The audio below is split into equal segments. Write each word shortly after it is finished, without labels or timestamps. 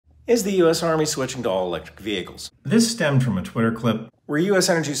Is the U.S. Army switching to all-electric vehicles? This stemmed from a Twitter clip where U.S.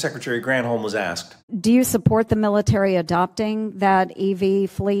 Energy Secretary Granholm was asked, do you support the military adopting that EV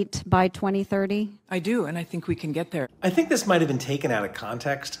fleet by 2030? I do, and I think we can get there. I think this might have been taken out of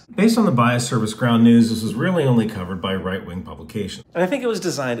context. Based on the bias service ground news, this was really only covered by right-wing publications. And I think it was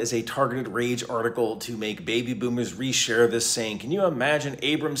designed as a targeted rage article to make baby boomers reshare this, saying, can you imagine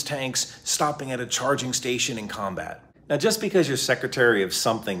Abrams tanks stopping at a charging station in combat? Now, just because you're secretary of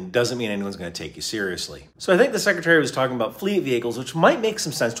something doesn't mean anyone's going to take you seriously. So I think the secretary was talking about fleet vehicles, which might make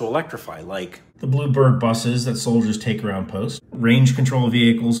some sense to electrify, like the Bluebird buses that soldiers take around post, range control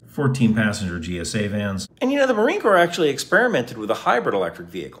vehicles, 14-passenger GSA vans. And the Marine Corps actually experimented with a hybrid electric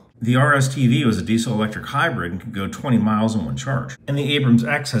vehicle. The RST-V was a diesel-electric hybrid and could go 20 miles in one charge. And the Abrams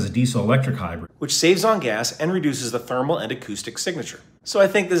X has a diesel-electric hybrid, which saves on gas and reduces the thermal and acoustic signature. So I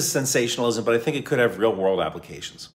think this is sensationalism, but I think it could have real-world applications.